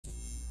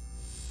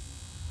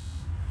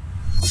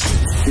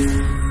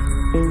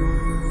Wouldn't.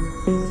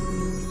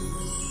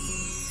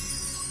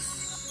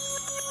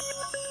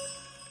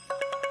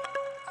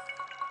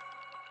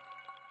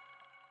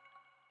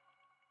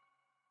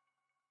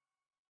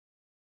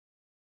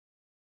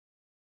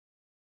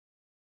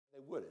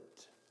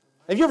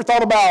 Have you ever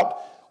thought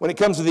about, when it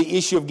comes to the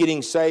issue of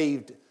getting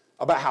saved,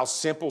 about how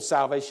simple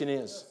salvation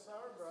is?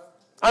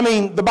 I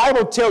mean, the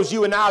Bible tells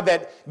you and I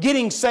that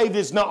getting saved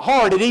is not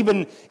hard. It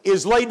even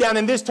is laid down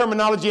in this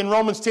terminology in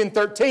Romans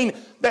 10:13,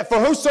 that for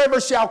whosoever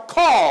shall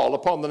call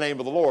upon the name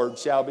of the Lord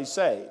shall be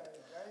saved.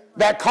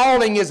 That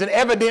calling is an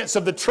evidence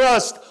of the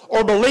trust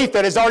or belief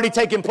that has already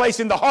taken place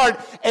in the heart.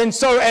 And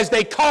so as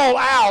they call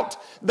out,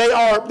 they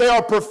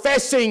are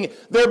professing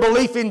their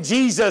belief in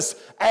Jesus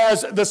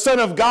as the Son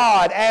of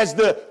God, as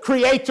the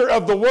Creator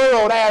of the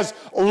world, as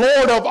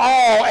Lord of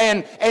all.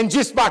 And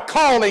just by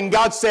calling,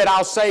 God said,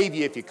 I'll save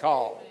you if you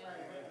call.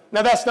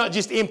 Now, that's not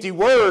just empty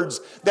words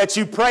that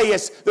you pray.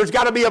 There's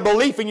got to be a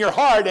belief in your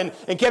heart. And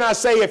can I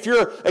say, if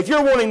you're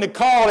wanting to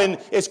call and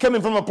it's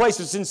coming from a place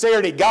of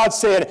sincerity, God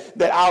said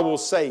that I will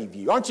save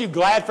you. Aren't you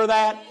glad for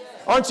that?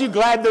 Aren't you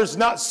glad there's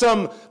not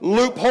some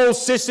loophole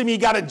system you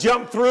got to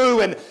jump through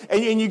and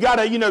you got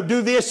to,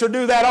 do this or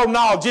do that? Oh,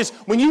 no. Just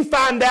when you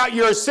find out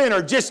you're a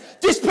sinner, just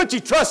put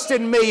your trust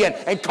in me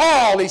and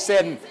call, he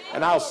said,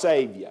 and I'll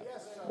save you.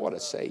 What a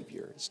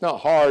Savior. It's not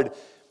hard.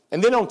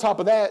 And then on top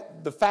of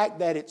that, the fact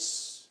that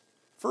it's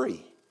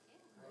free.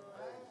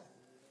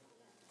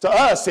 To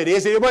us it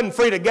is. It wasn't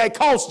free to get. It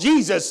cost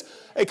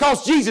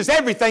Jesus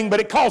everything, but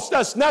it cost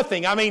us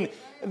nothing. I mean,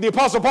 the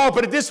Apostle Paul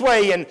put it this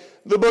way in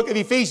the book of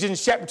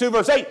Ephesians chapter 2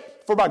 verse 8.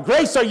 For by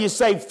grace are you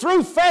saved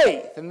through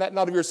faith, and that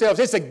not of yourselves.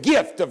 It's a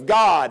gift of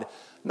God,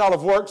 not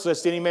of works,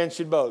 lest any man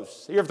should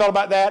boast. You ever thought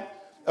about that?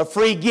 A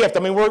free gift. I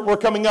mean, we're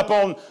coming up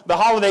on the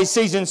holiday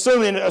season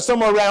soon, and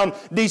somewhere around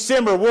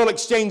December, we'll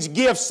exchange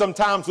gifts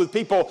sometimes with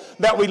people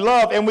that we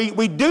love, and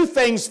we do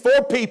things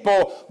for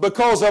people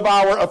because of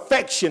our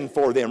affection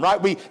for them,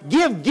 right? We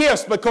give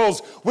gifts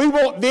because we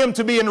want them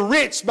to be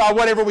enriched by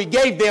whatever we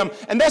gave them,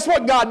 and that's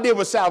what God did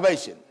with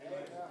salvation.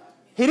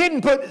 He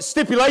didn't put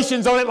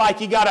stipulations on it like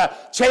you got to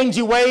change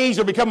your ways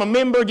or become a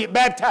member, get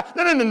baptized.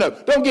 No.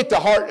 Don't get the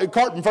cart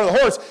in front of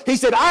the horse. He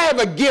said, I have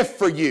a gift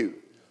for you.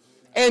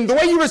 And the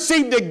way you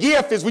receive the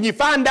gift is when you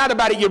find out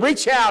about it, you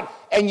reach out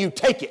and you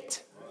take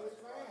it.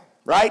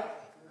 Right?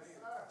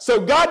 So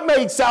God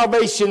made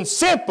salvation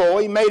simple.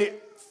 He made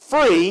it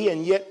free,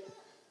 and yet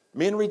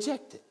men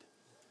reject it.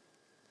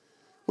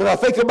 When I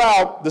think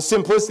about the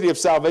simplicity of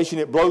salvation,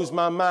 it blows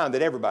my mind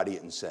that everybody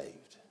isn't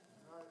saved.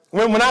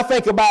 When I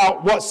think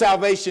about what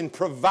salvation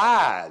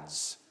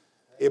provides,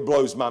 it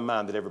blows my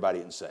mind that everybody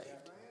isn't saved.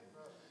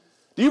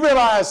 Do you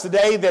realize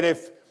today that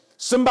if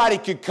somebody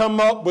could come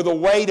up with a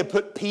way to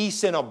put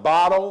peace in a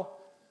bottle,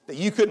 that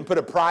you couldn't put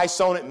a price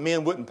on it and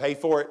men wouldn't pay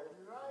for it?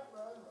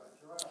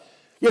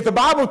 Yet the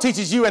Bible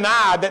teaches you and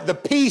I that the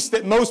peace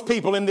that most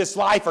people in this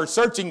life are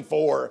searching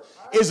for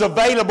is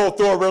available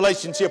through a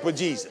relationship with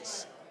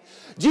Jesus.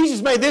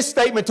 Jesus made this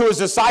statement to his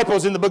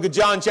disciples in the book of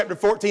John chapter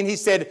 14. He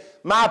said,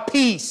 my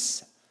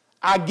peace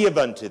I give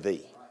unto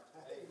thee.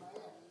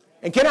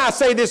 And can I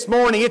say this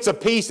morning, it's a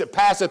peace that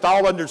passeth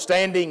all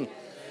understanding.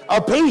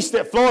 A peace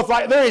that floweth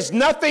like, there is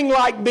nothing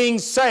like being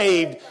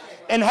saved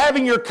and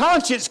having your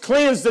conscience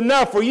cleansed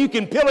enough where you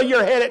can pillow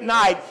your head at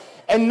night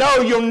and know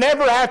you'll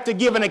never have to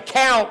give an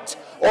account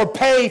or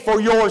pay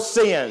for your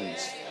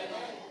sins.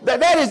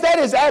 That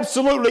is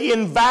absolutely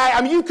invaluable.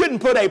 I mean, you couldn't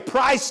put a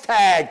price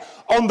tag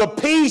on the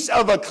peace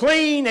of a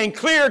clean and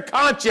clear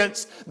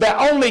conscience that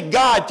only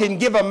God can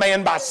give a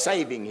man by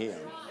saving him.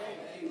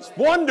 It's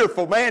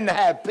wonderful, man, to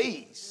have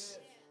peace.